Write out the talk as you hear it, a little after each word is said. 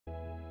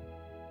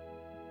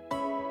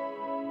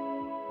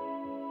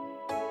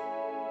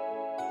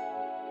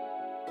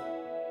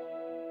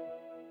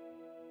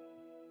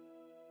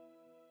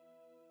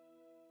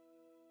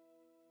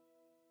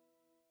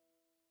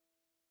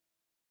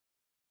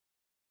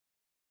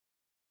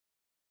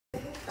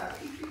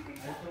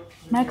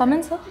May I come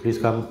in, sir? Please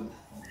come.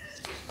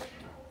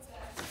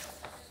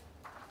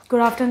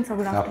 Good afternoon, sir.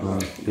 Good Good afternoon.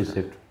 afternoon. Please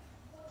sit.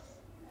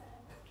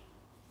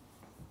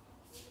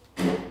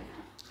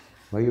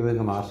 Why are you wearing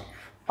a mask?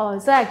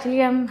 So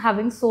actually I'm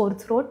having sore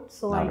throat,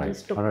 so I Alright,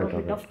 just took alright, a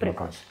bit alright, of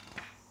precaution.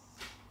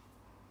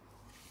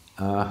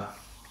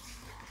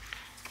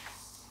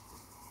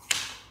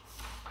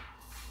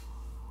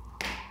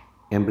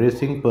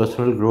 Embracing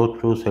personal growth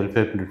through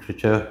self-help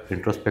literature,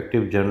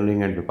 introspective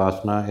journaling and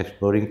vipassana,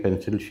 exploring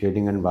pencil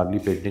shading and Varli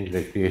painting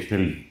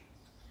recreationally.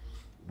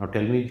 Now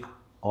tell me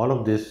all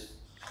of this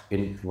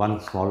in one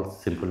small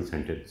simple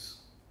sentence.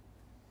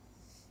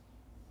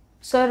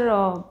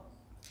 Sir,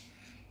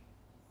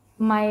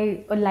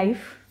 my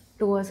life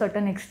to a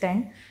certain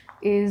extent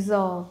is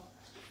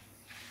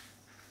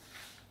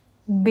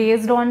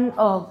based on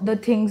the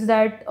things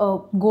that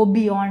go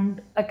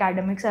beyond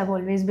academics. I've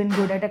always been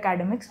good at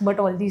academics, but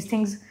all these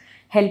things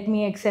help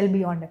me excel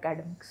beyond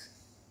academics.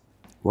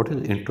 What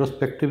is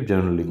introspective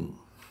journaling?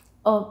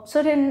 So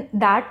in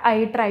that,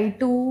 I try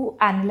to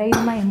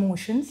analyze my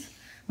emotions,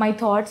 my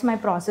thoughts, my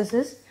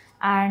processes,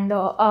 and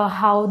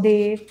how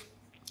they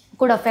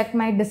could affect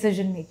my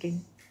decision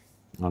making.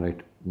 All right.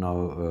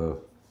 Now,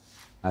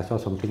 I saw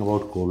something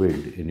about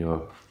COVID in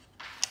your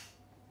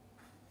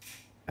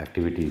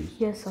activities.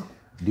 Yes, sir.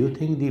 Do you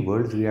think the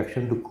world's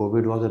reaction to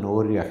COVID was an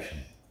overreaction?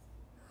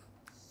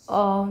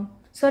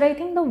 Sir, I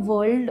think the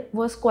world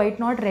was quite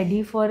not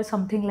ready for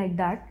something like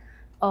that.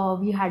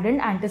 We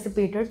hadn't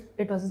anticipated.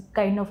 It was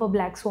kind of a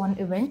black swan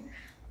event.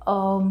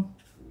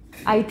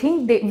 I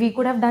think we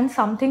could have done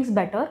some things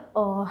better.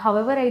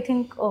 However, I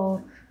think...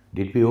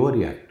 Did we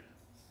overreact?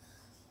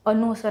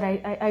 No, sir,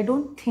 I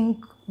don't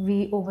think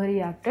we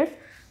overreacted.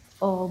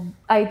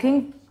 I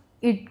think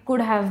it could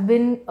have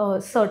been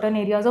certain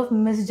areas of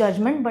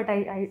misjudgment, but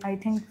I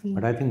think we...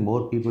 But I think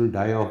more people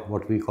die of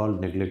what we call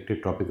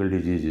neglected tropical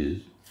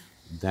diseases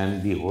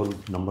than the whole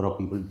number of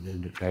people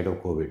died of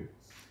COVID.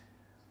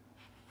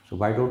 So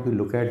why don't we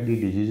look at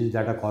the diseases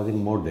that are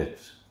causing more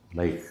deaths,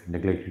 like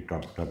neglected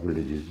tropical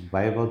diseases?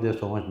 Why was there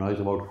so much noise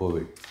about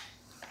COVID?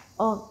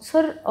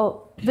 Sir,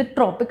 with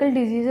tropical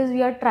diseases,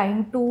 we are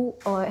trying to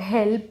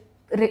help.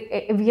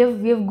 We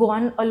have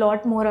gone a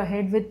lot more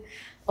ahead with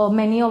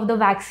many of the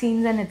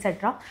vaccines and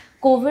etc.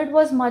 COVID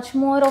was much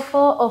more of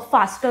a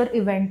faster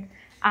event,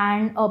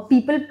 and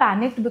people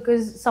panicked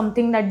because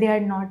something that they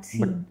had not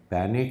seen. But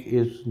panic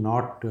is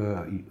not,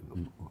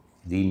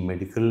 the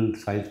medical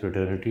science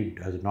fraternity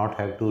does not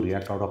have to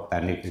react out of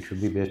panic. It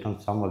should be based on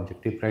some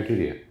objective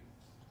criteria.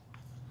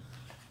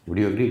 Would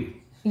you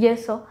agree?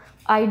 Yes, sir.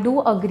 I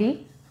do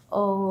agree.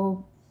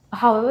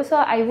 However,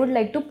 sir, I would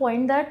like to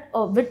point that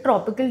with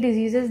tropical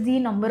diseases, the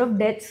number of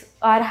deaths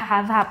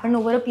have happened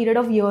over a period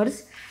of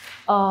years,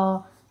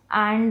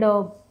 and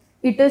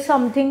it is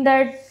something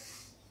that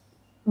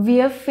we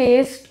have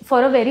faced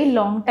for a very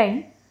long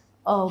time.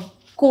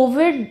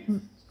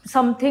 COVID,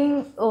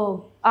 something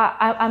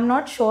I'm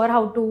not sure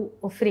how to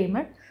frame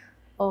it.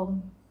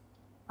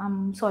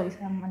 I'm sorry, sir,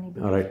 I'm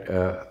unable. All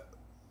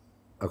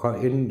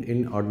right.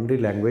 In ordinary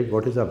language,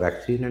 what is a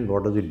vaccine and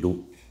what does it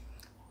do?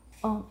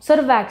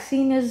 Sir,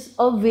 vaccine is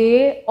a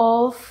way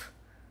of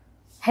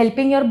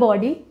helping your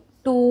body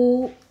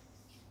to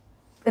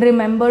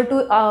remember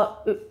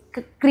to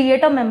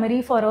create a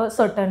memory for a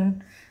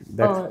certain...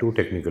 That's too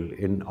technical.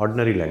 In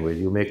ordinary language,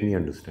 you make me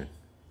understand.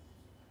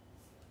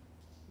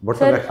 What's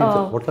Sir,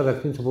 a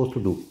vaccine supposed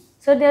to do?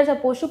 Sir, they are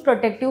supposed to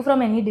protect you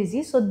from any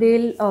disease. So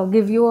they'll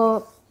give you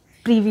a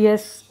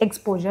previous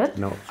exposure.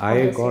 Now,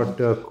 I got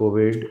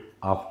COVID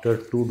after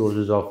 2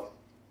 doses of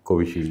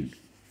Covishield.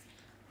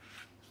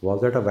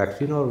 Was that a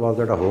vaccine or was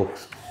that a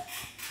hoax?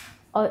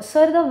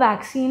 Sir, the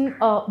vaccine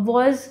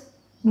was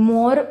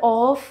more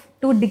of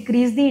to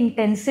decrease the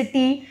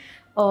intensity.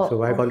 So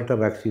why call it a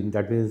vaccine?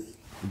 That means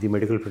the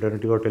medical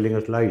fraternity were telling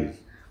us lies.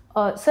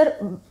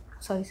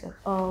 Sorry, sir.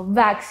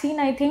 Vaccine,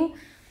 I think,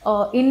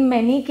 in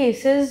many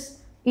cases,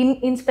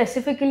 in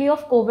specifically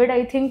of COVID,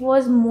 I think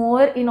was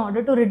more in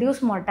order to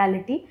reduce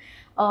mortality,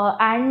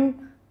 and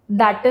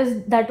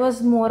that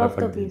was more of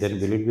the basis.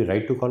 Then will it be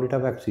right to call it a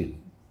vaccine?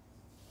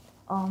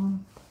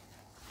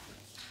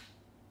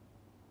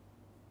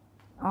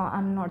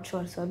 I'm not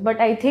sure, sir, but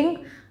I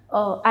think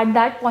at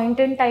that point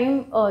in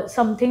time,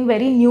 something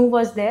very new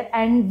was there,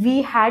 and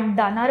we had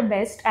done our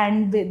best,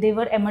 and they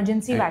were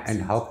emergency vaccines.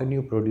 And how can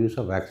you produce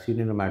a vaccine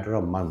in a matter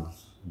of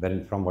months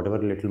when, from whatever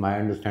little my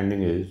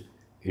understanding is,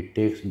 it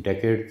takes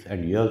decades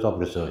and years of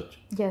research?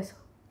 Yes.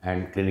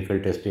 And clinical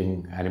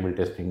testing, animal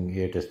testing,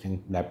 air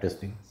testing, lab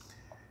testing.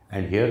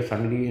 And here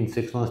suddenly in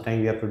 6 months'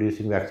 time we are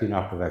producing vaccine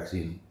after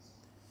vaccine.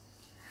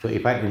 So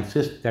if I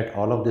insist that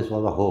all of this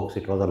was a hoax,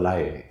 it was a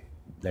lie,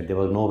 that there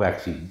was no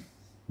vaccine,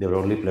 there were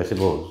only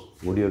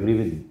placebos, would you agree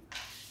with me?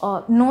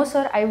 No,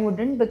 sir, I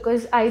wouldn't,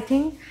 because I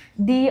think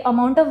the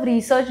amount of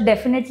research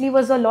definitely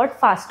was a lot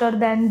faster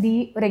than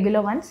the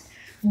regular ones.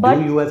 But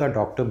do you as a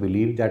doctor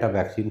believe that a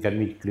vaccine can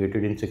be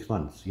created in 6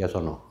 months? Yes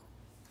or no?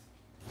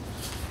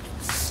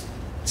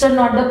 Sir,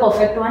 not the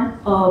perfect one.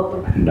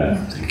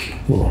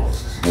 Thank you.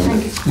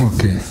 Thank you.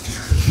 Okay.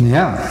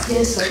 Yeah.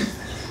 Yes, sir.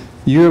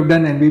 You have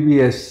done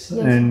MBBS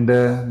Yes.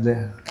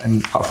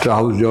 and after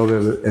house job,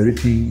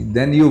 everything,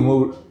 then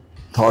you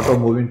thought of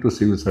moving to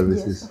civil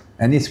services. Yes, sir.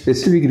 Any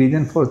specific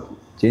reason for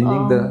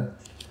changing the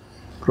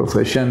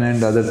profession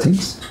and other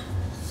things?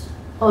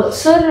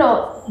 Sir,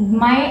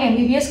 my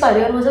MBBS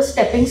career was a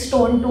stepping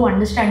stone to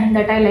understanding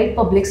that I like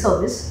public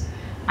service,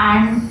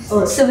 and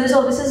civil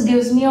services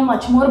gives me a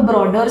much more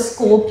broader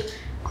scope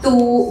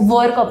to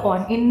work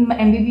upon. In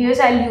MBBS,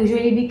 I'll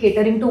usually be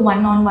catering to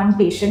one-on-one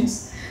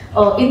patients.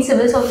 In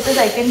civil services,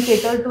 I can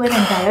cater to an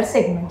entire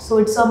segment. So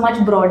it's a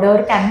much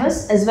broader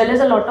canvas as well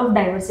as a lot of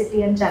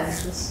diversity and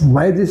challenges.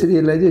 Why this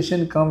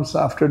realization comes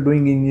after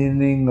doing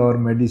engineering or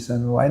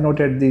medicine? Why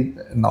not at the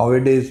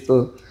nowadays?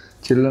 The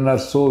children are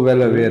so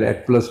well aware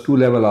at +2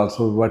 level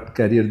also what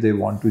career they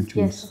want to choose.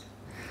 Yes,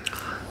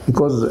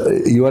 Because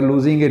you are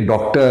losing a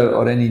doctor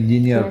or an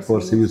engineer Yes, for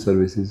yes. civil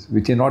services,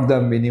 which is not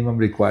the minimum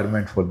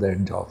requirement for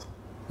that job.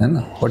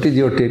 What is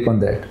your take on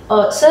that?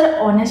 Sir,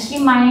 honestly,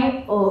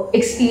 my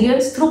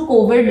experience through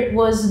COVID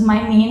was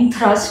my main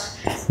thrust,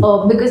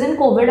 because in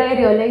COVID I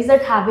realized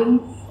that having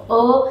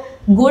a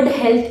good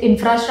health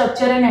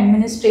infrastructure and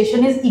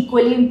administration is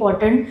equally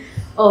important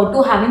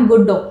to having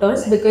good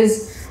doctors,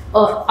 because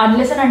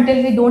unless and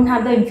until we don't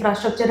have the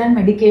infrastructure and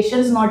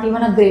medications, not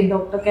even a great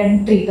doctor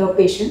can treat a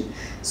patient.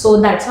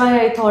 So that's why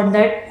I thought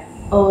that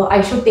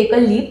I should take a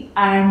leap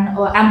and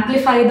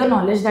amplify the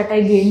knowledge that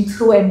I gained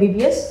through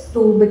MBBS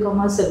to become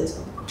a civil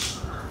servant.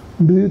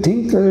 Do you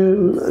think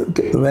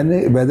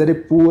whether a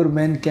poor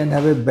man can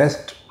have a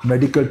best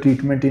medical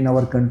treatment in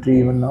our country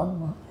even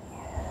now?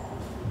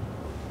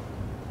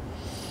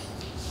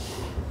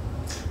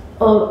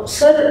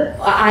 Sir,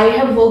 I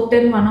have worked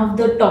in one of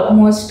the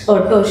topmost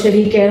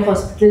tertiary care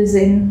hospitals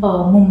in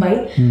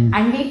Mumbai,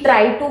 and we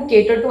try to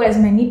cater to as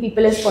many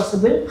people as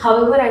possible.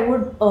 However, I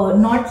would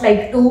not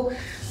like to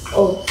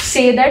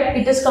say that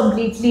it is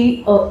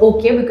completely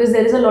okay, because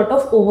there is a lot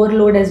of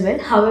overload as well.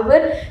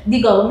 However,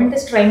 the government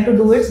is trying to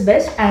do its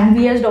best, and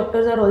we as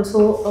doctors are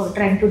also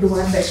trying to do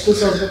our best to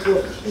serve the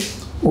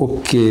poor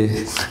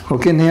people.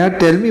 Okay, Neha,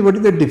 tell me what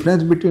is the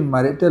difference between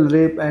marital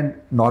rape and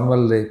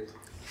normal rape?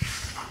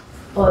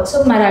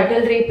 So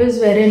marital rape is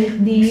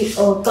wherein the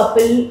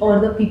couple or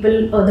the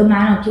people, the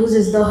man accused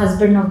is the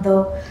husband of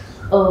the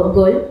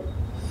girl,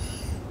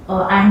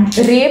 and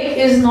rape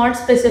is not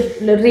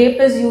specific. Rape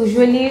is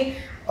usually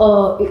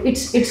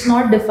it's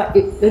not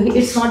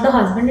it's not the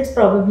husband. It's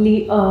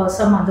probably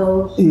some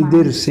other. Is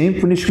there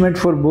same punishment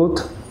for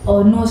both?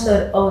 No,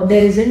 sir.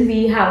 There isn't.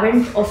 We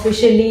haven't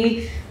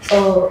officially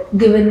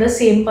given the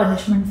same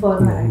punishment for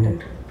marital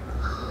rape.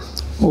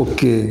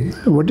 Okay.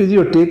 What is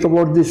your take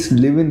about this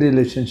live-in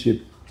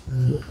relationship?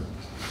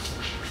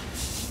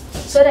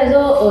 Sir, as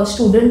a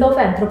student of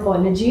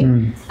anthropology,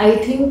 I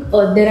think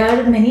there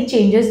are many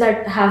changes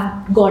that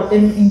have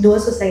gotten into a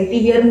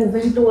society. We are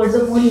moving towards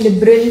a more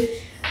liberal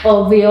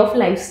way of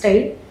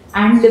lifestyle,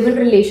 and live-in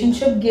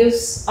relationship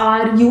gives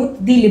our youth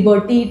the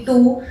liberty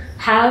to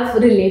have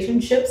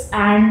relationships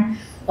and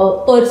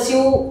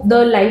pursue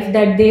the life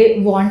that they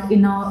want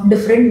in a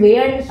different way,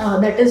 and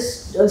that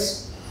is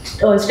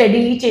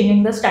steadily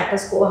changing the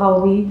status quo, how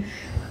we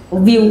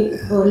view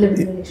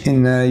living relationship.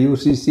 In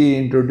UCC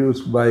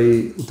introduced by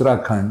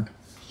Uttarakhand,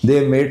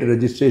 they made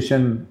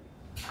registration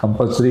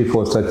compulsory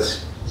for such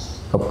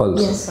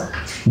couples. Yes, sir.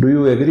 Do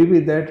you agree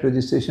with that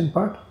registration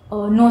part?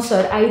 No,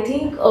 sir. I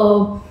think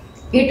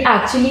it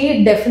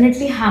actually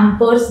definitely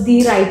hampers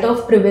the right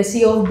of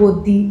privacy of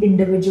both the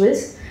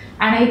individuals,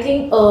 and I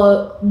think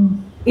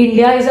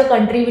India is a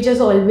country which has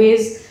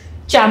always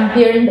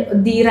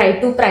championed the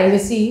right to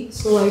privacy.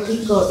 So I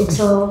think it's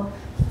a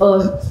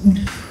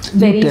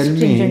very Tell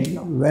stringent me,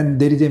 law. when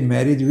there is a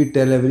marriage, we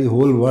tell every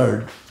whole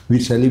world, we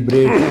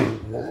celebrate,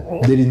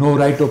 there is no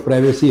right of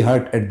privacy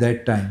hurt at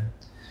that time.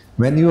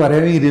 When you are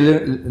having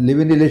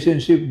live-in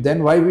relationship,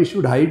 then why we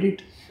should hide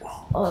it?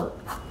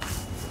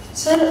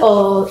 Sir,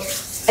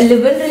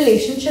 live-in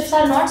relationships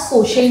are not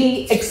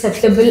socially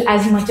acceptable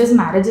as much as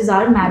marriages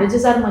are.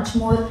 Marriages are much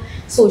more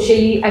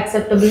socially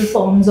acceptable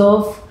forms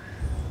of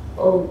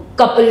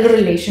couple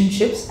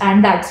relationships,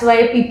 and that's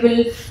why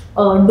people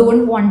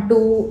don't want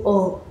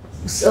to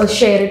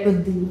share it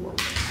with the world.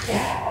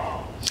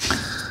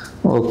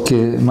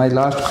 Okay, my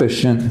last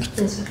question.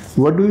 Yes, sir.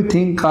 What do you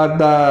think can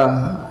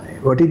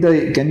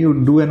you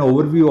do an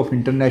overview of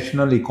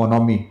international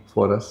economy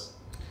for us?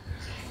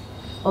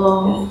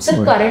 So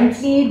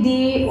currently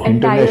the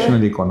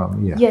International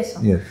economy, yeah. Yes,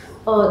 sir. Yes.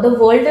 The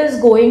world is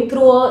going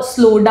through a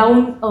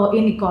slowdown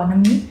in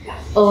economy.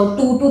 2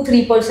 to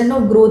 3%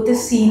 of growth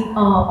is seen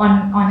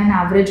on an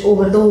average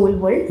over the whole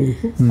world.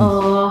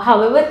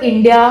 However,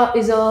 India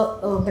is a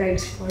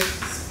bright spot.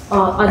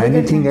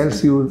 Anything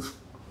else you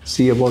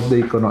see about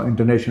the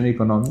international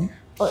economy?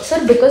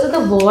 Sir, because of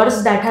the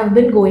wars that have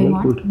been going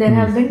on, there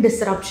have been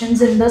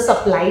disruptions in the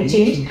supply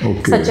chain,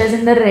 such as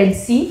in the Red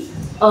Sea,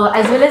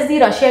 as well as the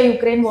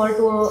Russia-Ukraine war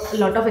to a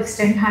lot of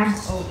extent had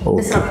disrupted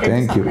the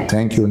supply.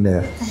 Thank you,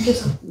 Neha. Thank you,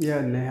 sir.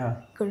 Yeah, Neha.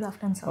 Good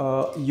afternoon,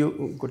 sir.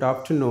 Good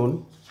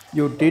afternoon.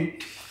 You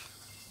did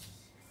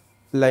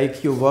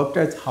like you worked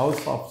as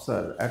house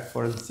officer at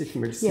forensic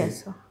medicine.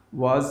 Yes, sir.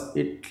 Was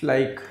it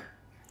like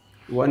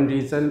one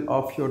reason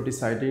of your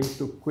deciding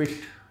to quit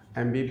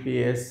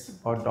MBBS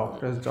or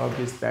doctor's job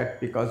is that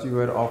because you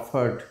were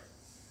offered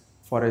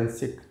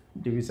forensic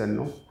division,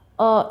 no?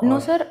 No,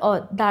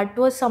 sir. That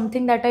was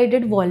something that I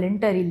did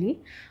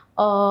voluntarily.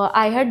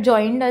 I had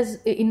joined as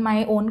in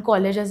my own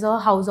college as a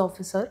house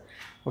officer.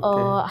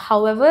 Okay.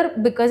 However,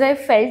 because I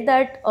felt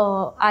that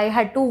I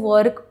had to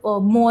work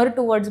more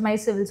towards my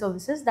civil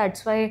services,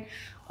 that's why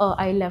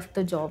I left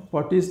the job.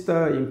 What is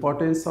the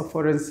importance of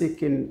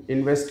forensic in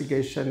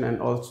investigation and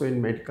also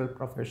in medical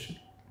profession?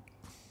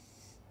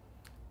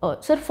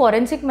 Sir,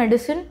 forensic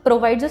medicine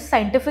provides us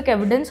scientific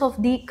evidence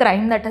of the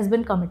crime that has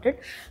been committed.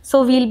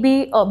 So we'll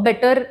be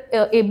better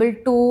able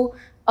to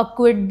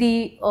acquit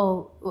the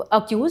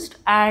accused,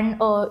 and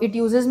it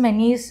uses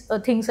many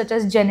things such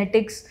as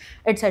genetics,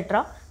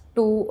 etc.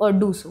 to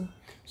do so.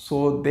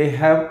 So they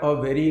have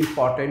a very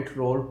important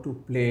role to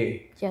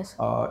play. Yes.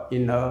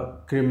 In a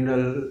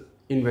criminal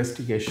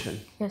investigation.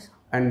 Yes, sir.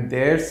 And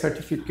their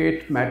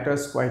certificate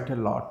matters quite a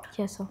lot.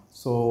 Yes, sir.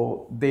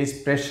 So there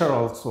is pressure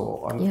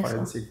also on Yes,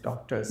 forensic sir.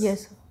 doctors.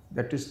 Yes, sir.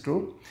 That is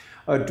true.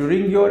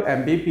 During your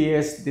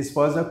MBBS, this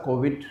was a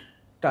COVID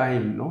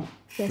time, no?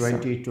 Yes, sir.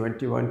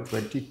 2021,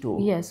 22.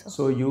 Yes, sir.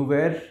 So you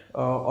were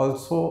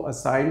also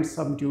assigned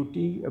some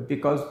duty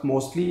because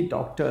mostly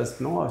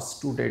doctors, no, or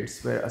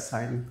students were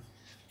assigned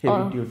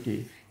heavy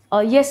duty.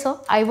 Yes, sir.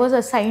 I was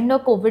assigned a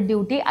COVID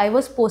duty. I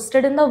was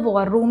posted in the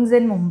war rooms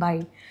in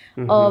Mumbai,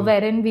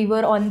 wherein we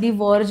were on the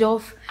verge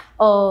of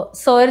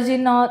surge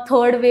in a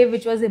third wave,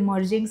 which was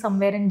emerging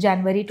somewhere in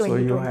January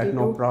 2022. So you had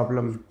no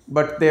problem.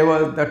 But there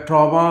was the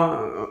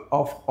trauma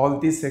of all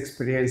this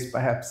experience,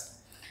 perhaps.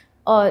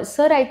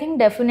 Sir, I think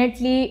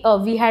definitely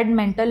we had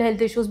mental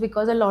health issues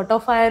because a lot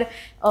of our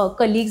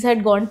colleagues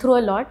had gone through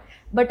a lot.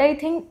 But I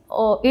think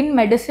in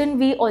medicine,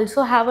 we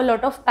also have a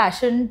lot of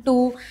passion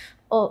to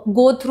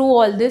go through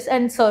all this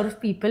and serve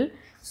people.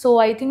 So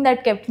I think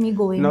that kept me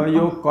going. Now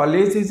your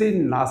college is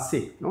in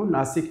Nasik, no?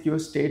 Nasik you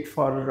stayed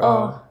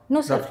for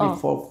no, sir.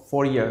 roughly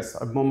 4 years,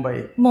 or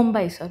Mumbai?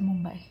 Mumbai, sir,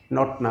 Mumbai.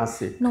 Not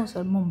Nasik. No,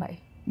 sir, Mumbai.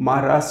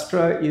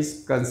 Maharashtra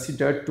is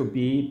considered to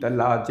be the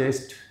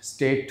largest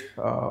state,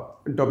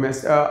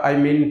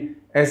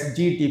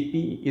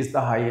 SGDP is the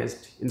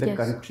highest in the Yes.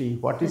 country.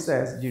 What is the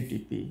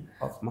SGDP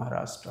of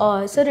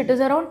Maharashtra? Sir, it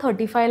is around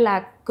 35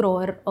 lakh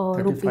crore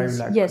 35 rupees.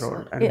 lakh Yes,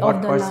 crore. sir. And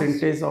what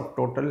percentage of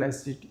total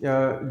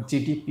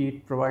GDP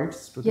it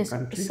provides to Yes, the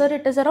country? sir,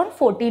 it is around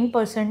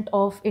 14%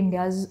 of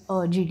India's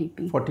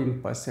GDP.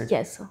 14%.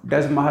 Yes, sir.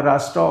 Does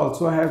Maharashtra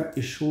also have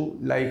issue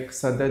like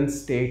southern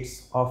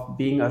states of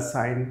being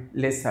assigned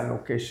less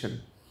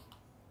allocation?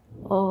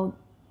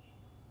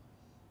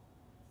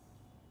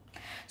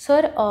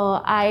 Sir,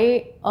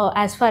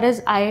 as far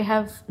as I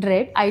have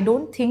read, I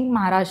don't think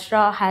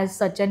Maharashtra has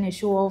such an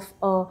issue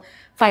of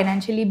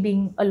financially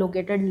being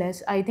allocated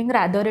less. I think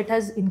rather it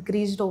has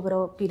increased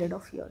over a period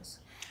of years.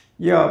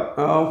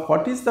 Yeah,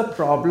 what is the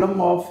problem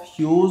of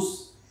huge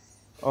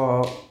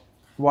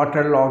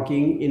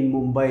waterlogging in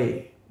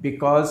Mumbai?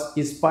 Because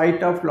in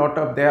spite of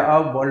there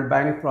are World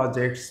Bank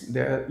projects,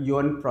 there are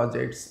UN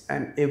projects,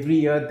 and every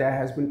year there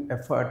has been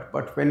effort.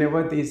 But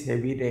whenever there is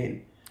heavy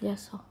rain,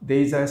 yes, sir. there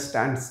is a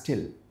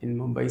standstill in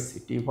Mumbai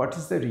city. What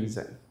is the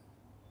reason?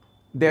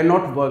 They are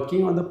not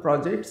working on the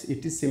projects.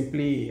 It is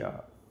simply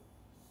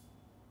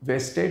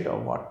wasted or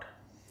what?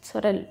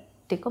 Sir, I'll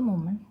take a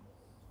moment.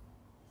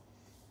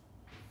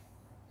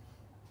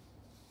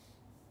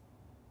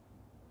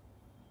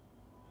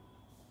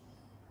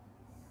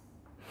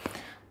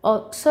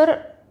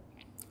 Sir,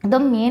 the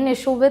main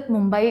issue with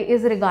Mumbai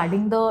is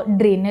regarding the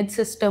drainage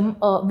system,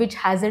 which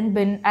hasn't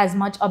been as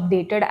much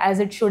updated as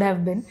it should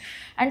have been.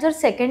 And sir,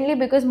 secondly,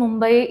 because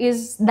Mumbai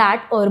is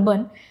that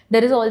urban,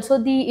 there is also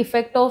the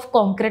effect of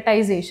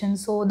concretization.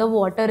 So the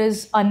water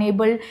is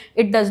unable,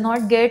 it does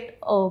not get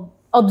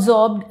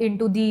absorbed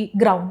into the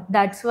ground.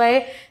 That's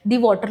why the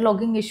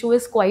waterlogging issue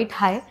is quite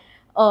high.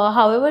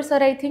 However, sir,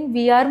 I think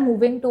we are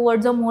moving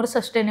towards a more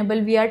sustainable.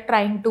 We are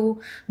trying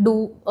to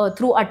do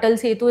through Atal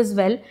Setu as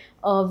well.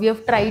 We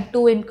have tried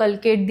to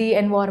inculcate the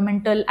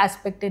environmental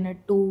aspect in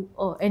it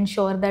to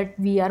ensure that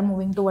we are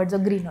moving towards a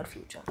greener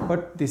future.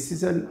 But this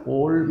is an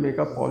old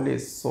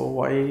megapolis, so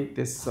why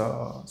this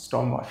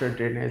stormwater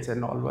drainage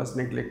and all was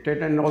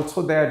neglected? And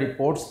also there are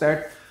reports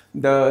that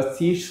the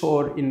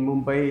seashore in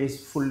Mumbai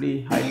is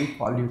highly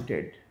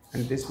polluted,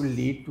 and this will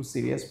lead to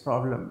serious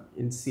problem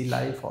in sea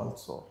life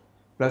also,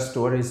 plus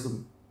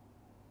tourism.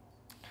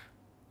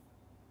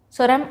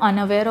 Sir, I'm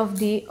unaware of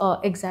the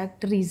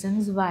exact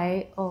reasons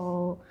why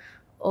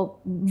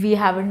we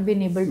haven't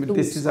been able to.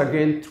 This is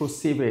again through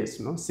sewage,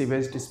 no?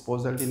 Sewage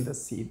disposal in the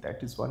sea.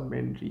 That is one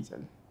main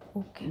reason.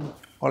 Okay.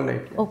 All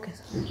right. Yeah. Okay,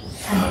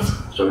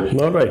 sir.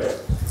 All right.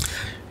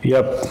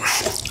 Yep.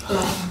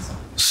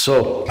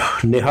 So,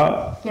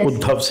 NEHA Yes.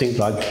 UDDAVSINGH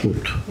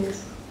Rajput,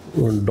 Yes.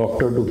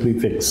 doctor to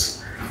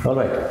prefix. All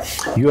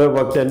right. You have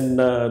worked in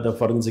the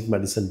forensic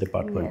medicine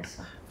department. Yes,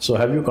 sir. So,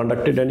 have you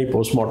conducted any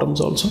postmortems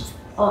also?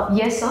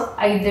 Yes, sir.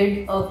 I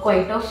did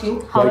quite a few.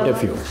 Quite a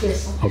few.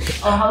 Yes, sir. Okay.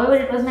 However,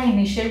 it was my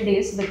initial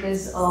days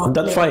because.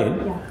 That's fine.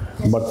 Yeah.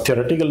 Yes. But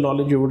theoretical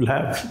knowledge you would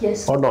have,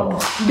 Yes. or not?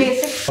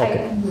 Basics.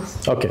 Okay.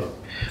 Yes. Okay.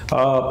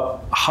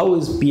 How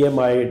is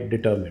PMI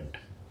determined?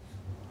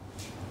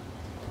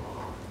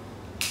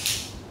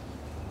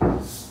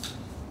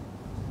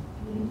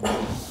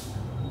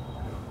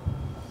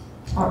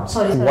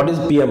 Sorry, sir. What is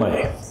PMI?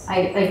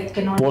 I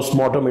cannot.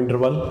 Post-mortem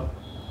interval?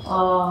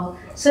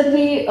 Sir,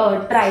 we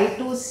try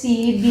to see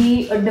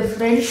the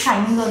different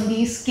signs on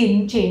the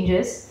skin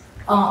changes.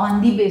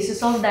 On the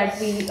basis of that,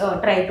 we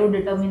try to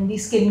determine the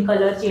skin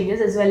color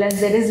changes as well as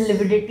there is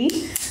lividity.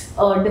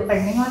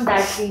 Depending on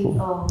that, we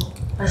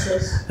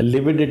assess.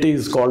 Lividity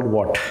is called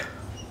what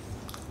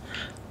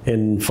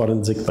in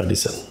forensic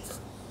medicine?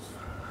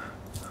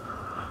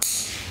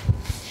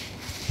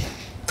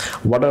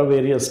 What are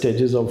various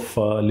stages of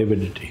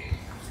lividity?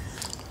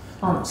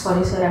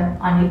 Sorry, sir,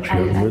 I'm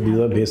unable. These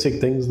are basic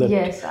things that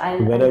Yes,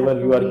 whenever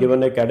you are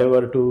given a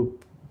cadaver to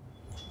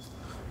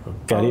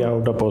carry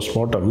out a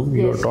post-mortem,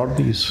 you are Yes. taught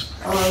these.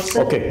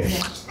 Sir, Okay.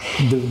 yeah.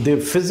 The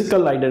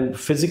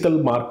physical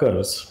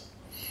markers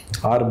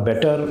are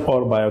better,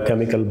 or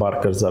biochemical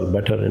markers are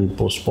better in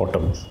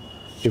post-mortem,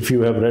 if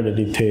you have read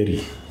any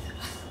theory?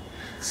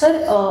 Sir,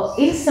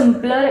 in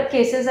simpler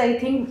cases, I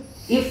think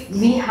if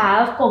we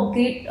have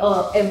concrete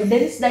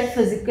evidence that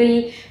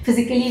physically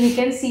we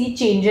can see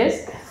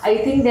changes, I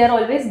think they are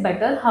always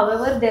better.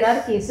 However, there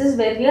are cases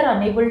where we are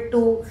unable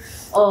to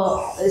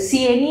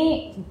see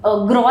any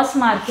gross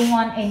marking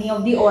on any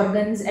of the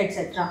organs,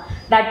 etc.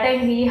 That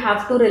time we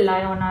have to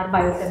rely on our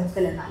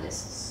biochemical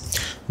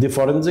analysis. The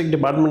forensic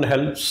department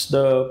helps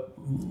the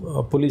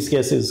police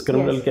cases,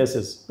 criminal Yes.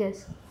 cases.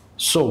 Yes.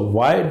 So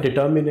why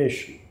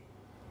determination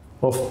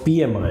of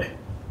PMI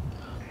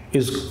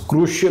is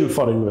crucial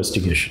for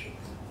investigation?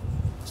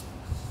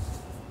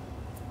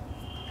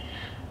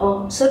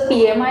 So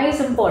PMI is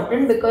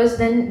important because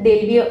then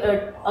they'll be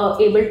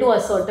able to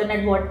ascertain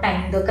at what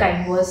time the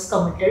crime was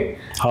committed.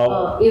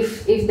 How?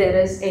 If there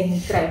is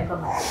any crime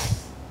committed.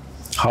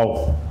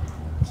 How?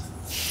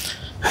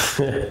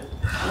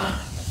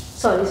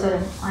 Sorry,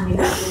 sir, I'm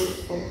unable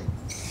to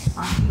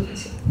answer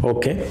this.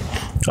 Okay.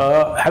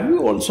 Have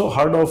you also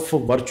heard of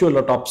virtual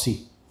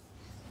autopsy?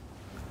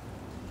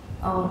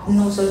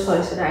 No, sir,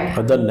 sorry, sir.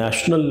 At the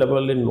national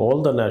level, in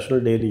all the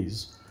national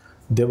dailies,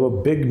 there were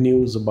big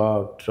news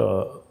about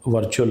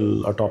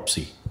virtual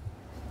autopsy.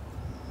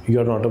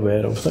 You are not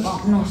aware of that?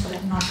 No, sir,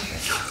 I'm not aware.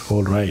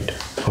 All right.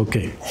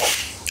 Okay.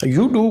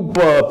 You do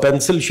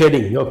pencil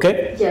shading,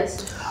 okay?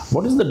 Yes.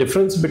 What is the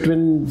difference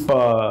between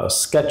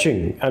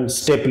sketching and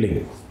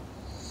stapling?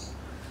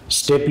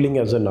 Stapling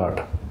as an art.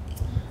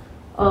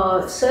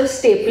 Sir,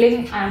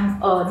 stapling, I'm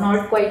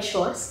not quite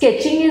sure.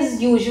 Sketching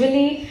is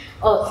usually,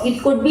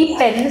 it could be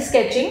pen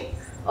sketching,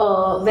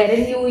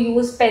 wherein you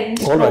use pen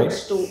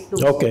strokes to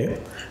do. Okay.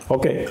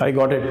 Okay, I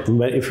got it.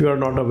 If you are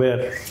not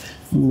aware,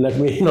 let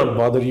me not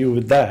bother you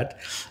with that.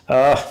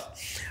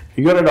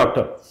 You are a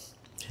doctor.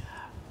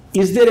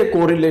 Is there a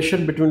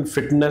correlation between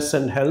fitness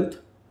and health,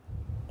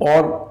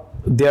 or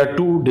they are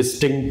two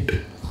distinct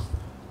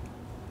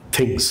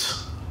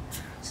things?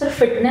 So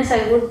fitness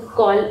I would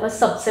call a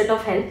subset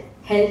of health.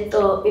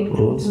 Health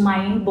includes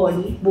mind,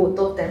 body, both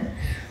of them.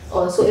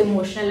 So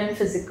emotional and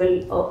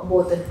physical,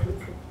 both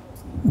include.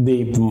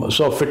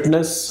 So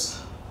fitness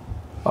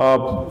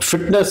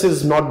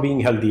is not being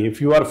healthy. If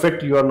you are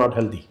fit, you are not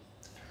healthy.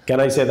 Can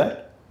I say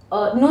that?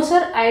 No,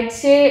 sir. I'd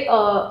say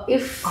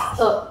if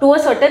to a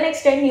certain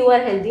extent you are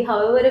healthy.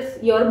 However,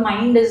 if your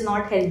mind is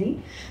not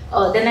healthy,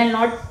 then I'll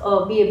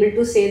not be able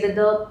to say that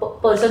the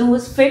person who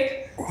is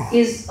fit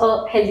is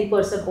a healthy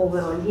person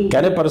overall.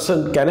 Can a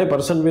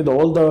person with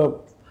all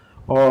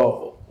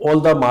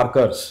the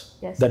markers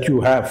Yes. that you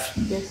have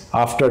Yes.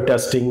 after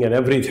testing and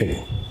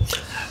everything,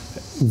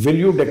 will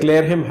you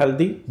declare him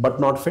healthy but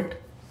not fit?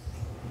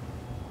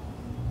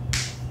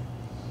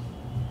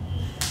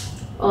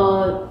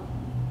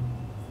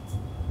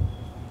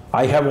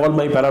 I have all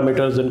my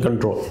parameters in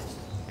control,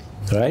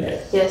 right?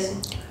 Yes.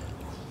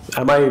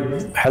 Am I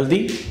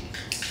healthy?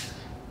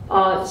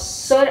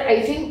 Sir,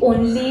 I think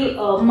only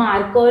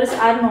markers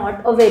are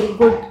not a very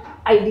good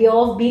idea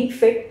of being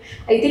fit.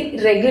 I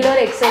think regular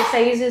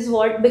exercise is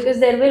what, because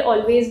there will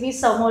always be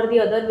some or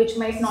the other which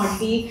might not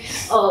be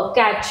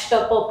catched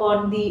up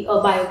upon the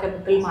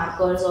biochemical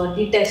markers or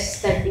the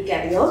tests that we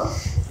carry out.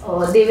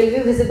 They will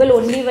be visible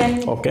only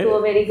when Okay. to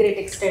a very great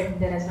extent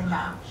there has been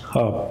damage.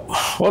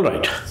 All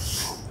right.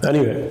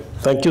 Anyway,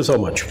 thank you so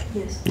much.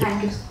 Yes,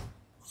 thank you, sir.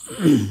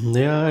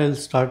 Yeah, I'll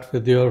start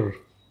with your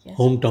Yes.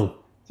 hometown.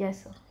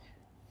 Yes, sir.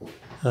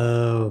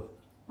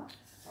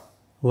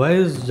 Why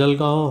is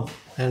Jalgaon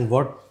and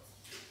what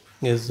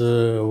is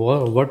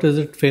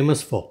it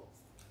famous for?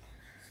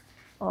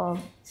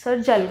 Sir,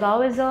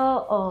 Jalgaon is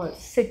a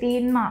city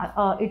in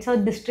it's a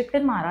district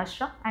in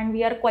Maharashtra, and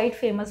we are quite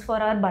famous for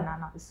our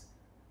bananas.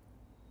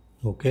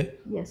 Okay.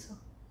 Yes, sir.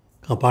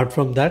 Apart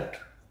from that,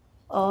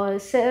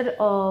 Sir,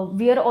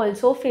 we are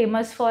also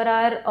famous for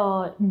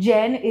our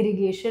Jain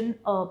irrigation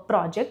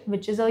project,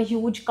 which is a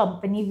huge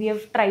company. We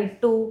have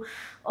tried to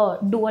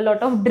do a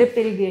lot of drip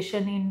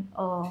irrigation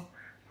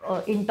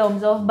in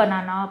terms of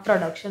banana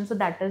production. So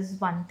that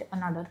is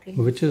another thing.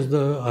 Which is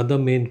the other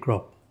main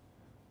crop?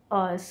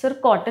 Sir,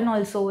 cotton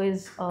also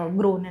is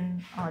grown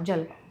in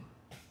Jalgaon.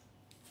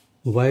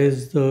 Why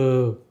is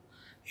the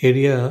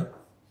area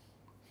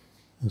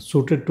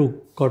suited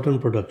to cotton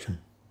production?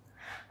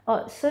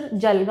 Sir,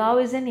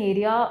 Jalgaon is an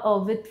area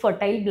with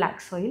fertile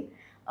black soil,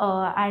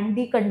 and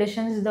the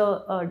conditions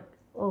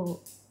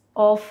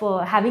of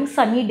having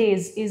sunny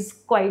days is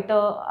quite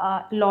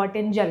a lot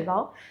in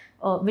Jalgaon,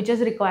 which is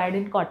required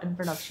in cotton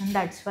production.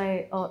 That's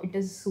why it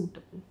is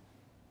suitable.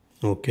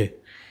 Okay.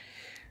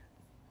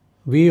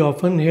 We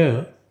often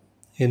hear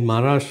in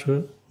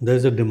Maharashtra there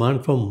is a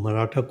demand for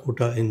Maratha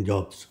quota in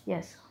jobs.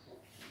 Yes.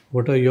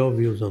 What are your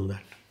views on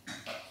that?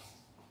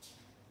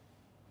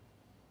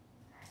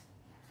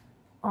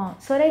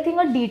 Sir, I think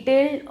a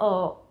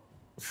detailed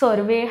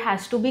survey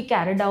has to be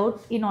carried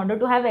out in order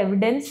to have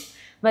evidence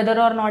whether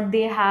or not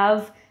they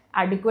have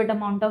adequate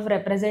amount of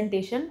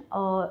representation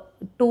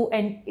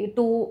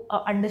to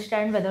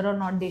understand whether or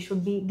not they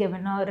should be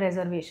given a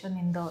reservation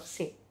in the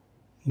same.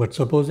 But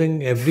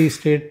supposing every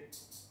state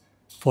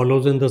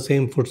follows in the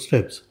same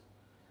footsteps,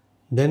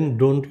 then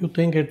don't you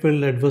think it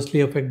will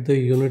adversely affect the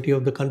unity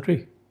of the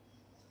country?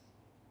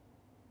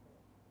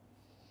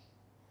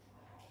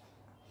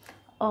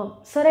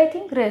 Sir, I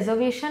think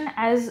reservation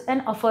as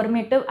an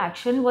affirmative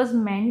action was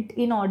meant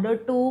in order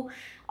to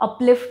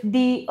uplift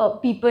the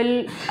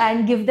people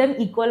and give them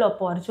equal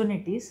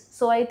opportunities.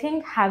 So I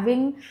think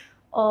having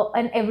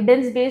an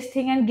evidence-based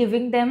thing and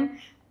giving them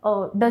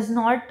does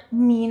not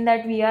mean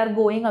that we are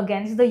going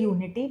against the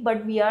unity,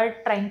 but we are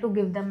trying to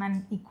give them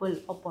an equal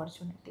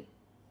opportunity.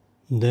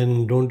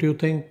 Then don't you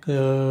think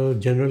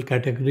general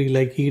category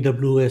like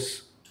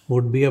EWS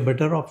would be a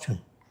better option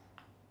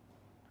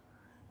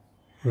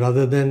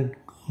rather than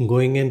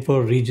going in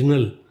for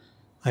regional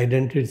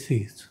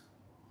identities?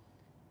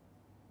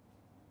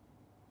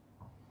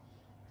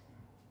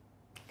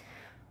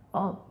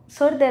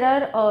 Sir,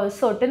 there are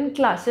certain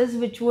classes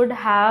which would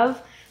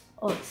have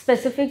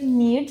specific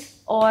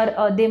needs,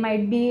 or they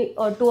might be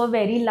to a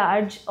very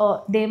large,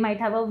 they might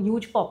have a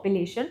huge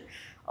population,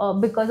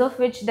 because of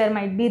which there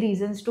might be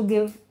reasons to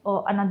give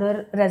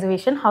another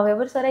reservation.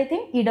 However, sir, I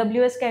think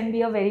EWS can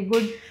be a very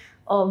good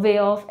way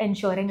of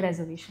ensuring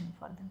reservation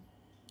for them.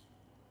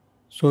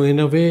 So in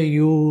a way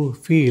you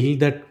feel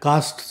that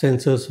caste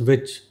census,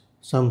 which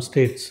some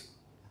states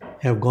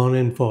have gone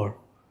in for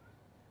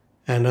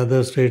and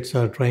other states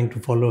are trying to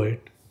follow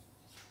it,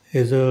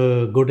 is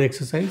a good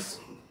exercise?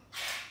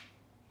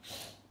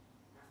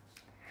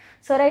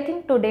 Sir, I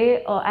think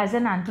today as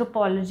an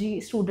anthropology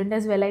student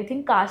as well, I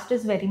think caste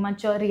is very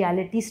much a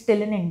reality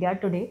still in India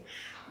today,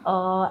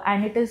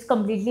 and it is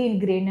completely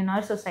ingrained in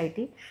our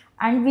society,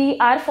 and we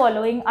are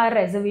following our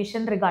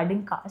reservation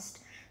regarding caste.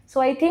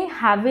 So I think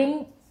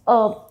having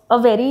a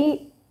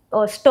very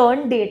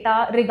stern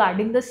data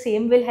regarding the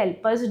same will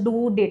help us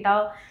do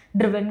data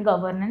driven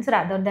governance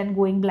rather than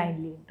going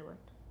blindly into it.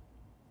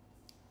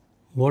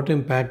 What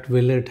impact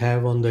will it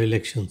have on the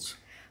elections?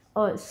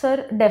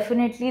 Sir,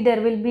 definitely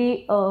there will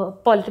be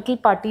political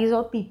parties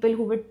or people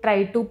who would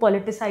try to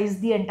politicize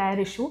the entire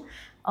issue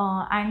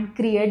and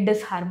create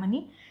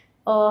disharmony.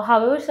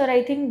 However, sir,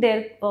 I think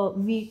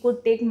we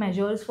could take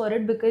measures for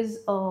it, because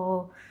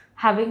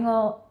having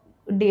a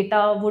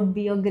data would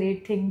be a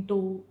great thing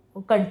to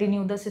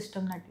continue the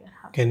system that we are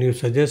having. Can you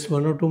suggest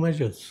one or two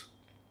measures?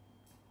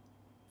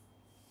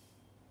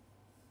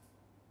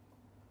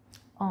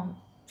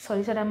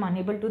 Sorry, sir, I'm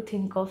unable to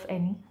think of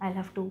any. I'll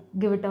have to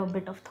give it a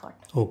bit of thought.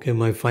 Okay,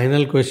 my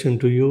final question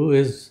to you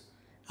is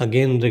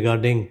again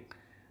regarding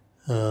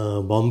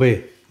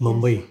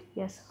Mumbai.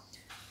 Yes.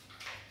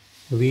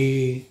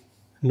 We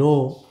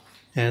know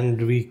and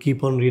we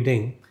keep on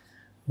reading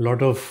a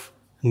lot of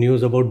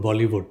news about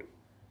Bollywood.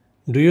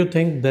 Do you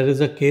think there is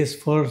a case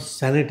for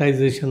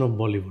sanitization of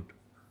Bollywood?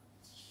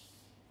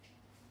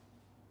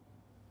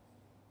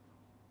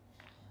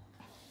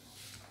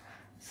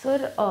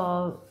 Sir,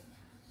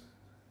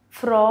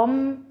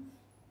 from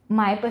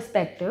my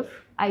perspective,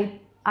 I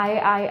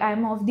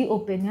am of the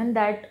opinion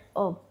that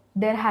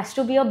there has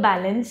to be a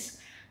balance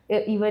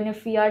even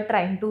if we are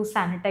trying to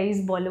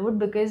sanitize Bollywood,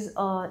 because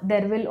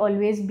there will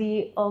always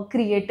be a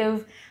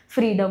creative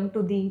freedom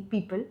to the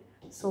people.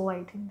 So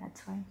I think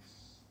that's why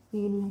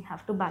we'll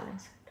have to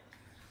balance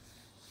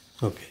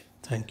it. Okay,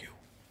 thank you.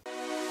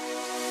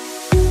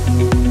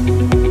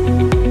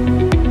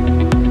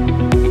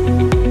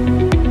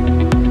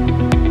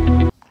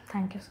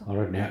 Thank you, sir. All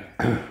right, now,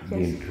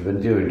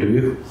 when's your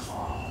interview?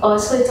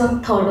 So it's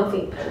on 3rd of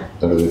April.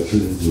 3rd of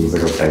April, a little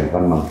bit of time,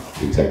 1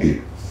 month,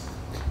 exactly.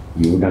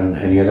 You've done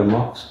any other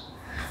mocks?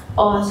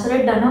 Sir,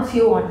 I've done a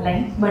few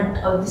online,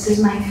 but this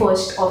is my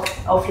first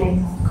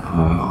offline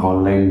mock.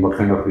 Online, what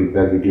kind of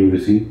feedback did you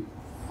receive?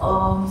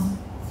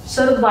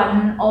 Sir,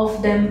 one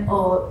of them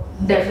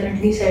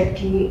definitely said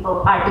that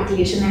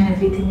articulation and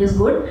everything is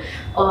good.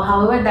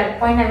 However, at that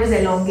point I was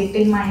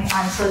elongating my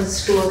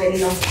answers to a very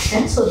long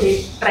extent, so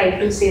they tried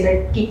to say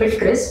that keep it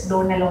crisp,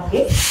 don't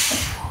elongate.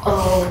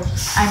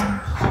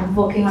 I'm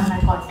working on my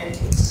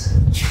content.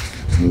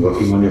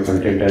 Working on your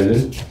content as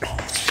in?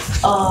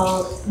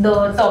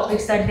 The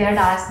topics that they had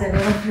asked, there were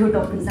a few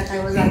topics that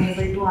I was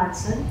unable to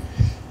answer.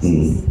 So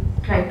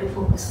try to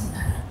focus on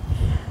that.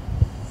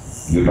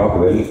 You talk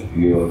well,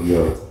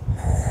 you're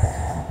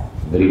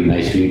very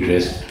nicely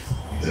dressed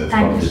for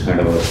this kind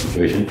of a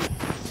situation.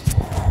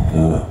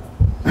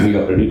 And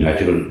you're pretty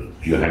natural,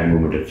 your hand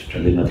movement,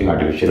 etc. There's nothing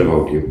artificial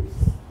about you.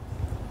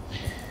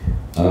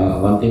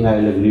 One thing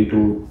I'll agree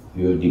to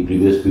the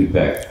previous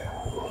feedback.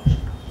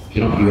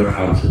 Your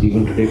answers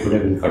even today could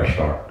have been cut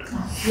short.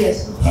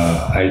 Yes.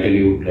 I'll tell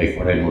you, like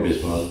what I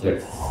noticed was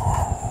that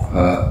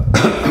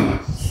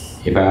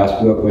if I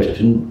ask you a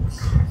question,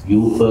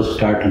 you first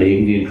start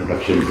laying the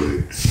introduction to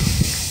it.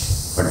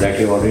 But that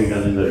you've already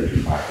done in the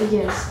written part.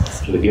 Yes.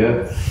 So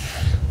here,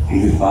 it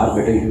will be far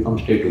better if you come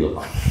straight to the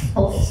point.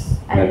 Okay.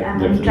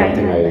 That's one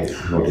thing I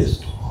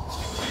noticed.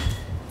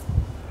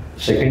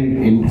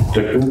 Second, in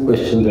the two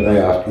questions that I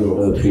asked you out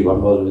of the three,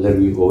 one was whether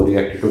we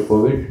overreacted to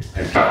COVID,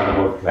 and second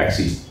about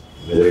vaccine,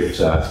 whether it's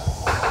a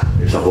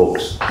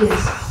hoax.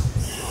 Yes.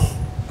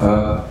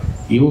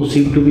 You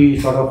seem to be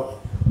sort of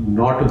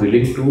not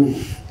willing to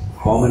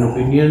form an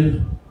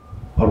opinion,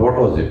 or what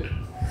was it?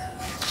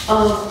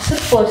 So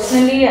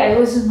personally, I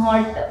was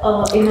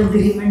not in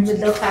agreement with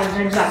the fact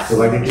that vaccine.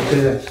 So why did you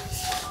say that?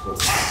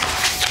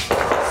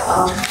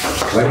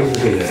 Why did you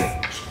say that?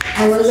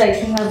 I was, I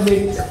think, a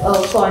bit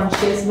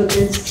conscious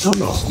because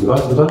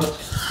Because?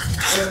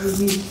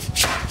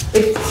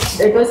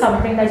 It was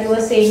something that you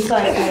were saying, so I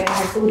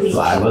had to read. So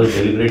I was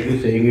deliberately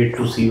saying it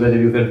to see whether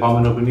you can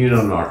form an opinion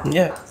or not.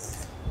 Yeah.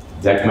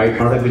 That might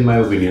not have been my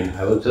opinion.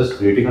 I was just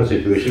creating a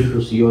situation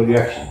to see your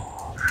reaction.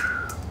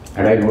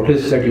 And I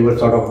noticed that you were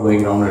sort of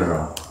going round and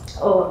round.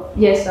 Oh,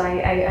 yes,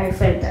 I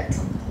felt that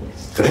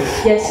sometimes.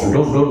 Correct? Yes.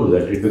 Don't do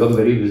that. It becomes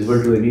very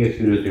visible to any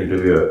experienced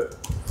interviewer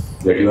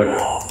that you are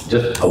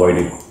just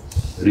avoiding.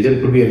 The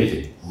reason could be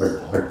anything, but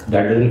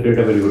that doesn't create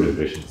a very good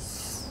impression.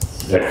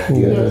 That's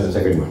the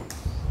second one.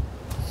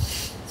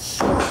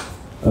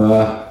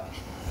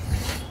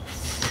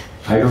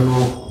 I don't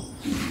know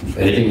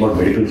anything about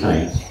medical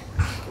science,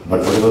 but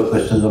whatever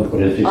questions on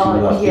forensics you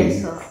were asking,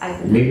 yes, sir, I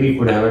will. maybe you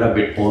could have had a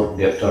bit more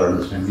depth or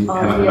understanding. Am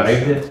I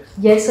right there?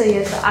 Yes, sir,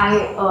 yes, sir.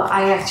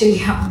 I actually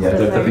am. Yeah,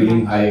 that's the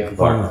feeling I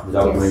got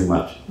without knowing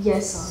much.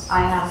 Yes, sir,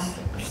 I am.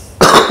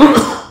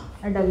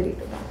 I'd agree to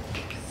that.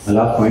 The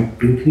last point,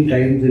 2-3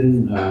 times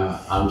in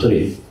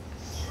answering,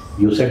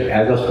 you said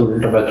as a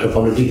student of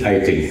anthropology, I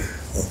think.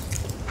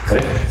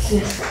 Correct?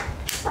 Yes.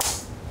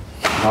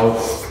 Now,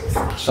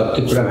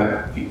 something could have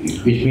happened,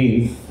 which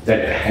means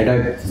that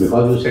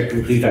because you said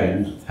 2-3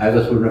 times, as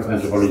a student of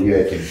anthropology,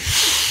 I think,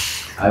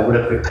 I would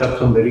have picked up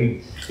some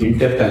very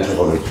in-depth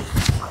anthropology.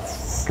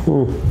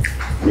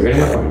 You get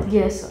my point?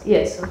 Yes, sir.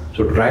 Yes, sir.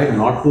 So try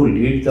not to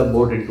lead the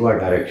board into a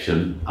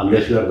direction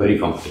unless you are very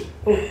comfortable.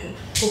 Okay.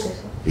 Okay,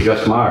 sir. If you are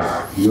smart,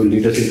 you will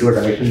lead us into a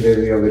direction where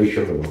we are very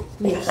sure about.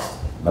 Yes.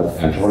 But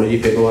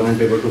anthropology paper 1 and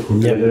paper 2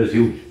 put together is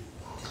huge.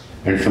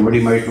 And somebody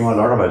might know a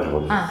lot of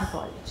anthropology.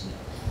 Anthropology.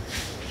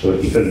 So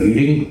if you are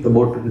leading the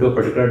board into a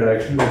particular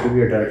direction, that will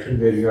be a direction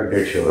where you are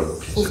dead sure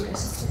about. Okay,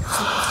 sir.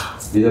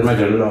 These are my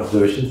general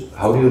observations.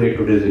 How do you rate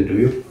today's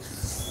interview?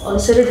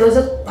 Sir, it was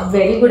a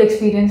very good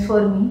experience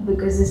for me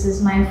because this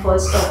is my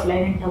first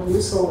offline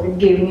interview, so it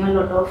gave me a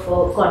lot of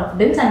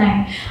confidence,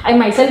 and I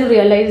myself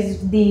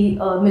realized the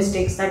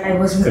mistakes that I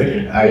was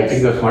making. Correct. I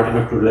think you are smart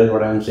enough to realize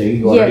what I am saying.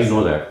 You already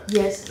know that.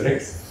 Yes.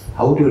 Correct.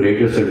 How would you rate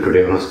yourself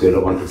today on a scale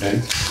of 1 to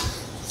 10?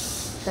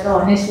 Sir,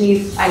 honestly,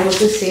 if I were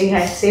to say,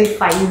 I'd say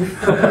 5.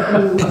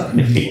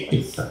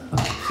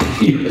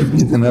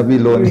 इतना भी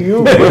low नहीं.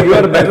 You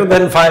are better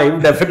than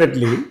 5,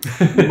 definitely.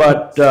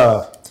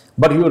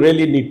 But you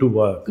really need to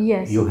work.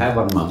 Yes. You have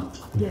 1 month,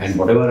 Yes. and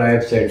whatever I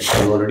have said,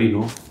 you already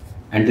know,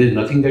 and there is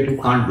nothing that you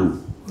can't do.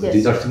 Yes.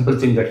 These are simple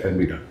things that can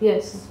be done,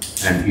 Yes.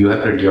 and you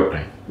have plenty of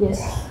time. Yes.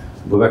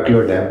 Go back to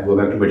your DAB, go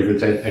back to medical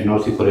science, and now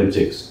see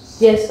forensics.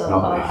 Yes, sir. Now,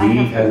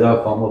 he as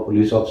a former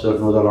police officer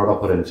knows a lot of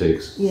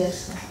forensics.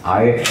 Yes, sir.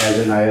 I as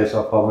an IAS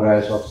or former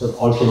IAS officer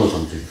also know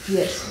something.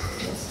 Yes.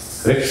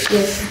 Yes. Correct?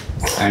 Yes.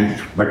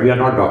 But we are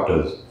not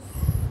doctors.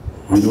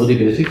 We know the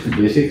basics.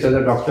 Basics as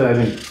a doctor, I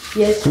mean,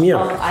 Yes. Yeah.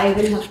 I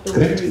will have to.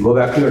 correct? Go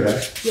back to your DAB.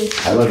 Yes.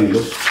 Have a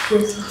relook.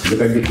 Yes. Sir.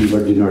 Look at the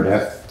keywords in your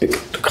DAB.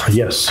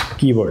 Yes,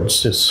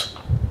 keywords, yes.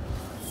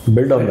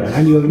 Build on that.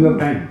 And you have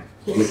time.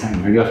 Your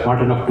time. And you are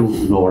smart enough to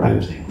know what I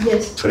am saying.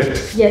 Yes.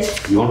 Correct?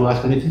 Yes. You want to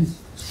ask anything?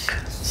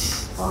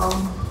 No,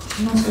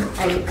 sir.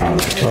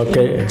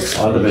 Okay.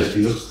 All the best to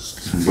you.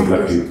 Good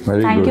luck to you.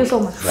 Very Thank good. you so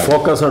much.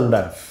 Focus on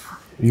that.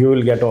 You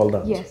will get all the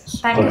answers.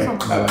 Yes. Thank you so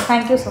much. Bye-bye.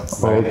 Thank you, sir.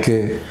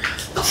 Okay.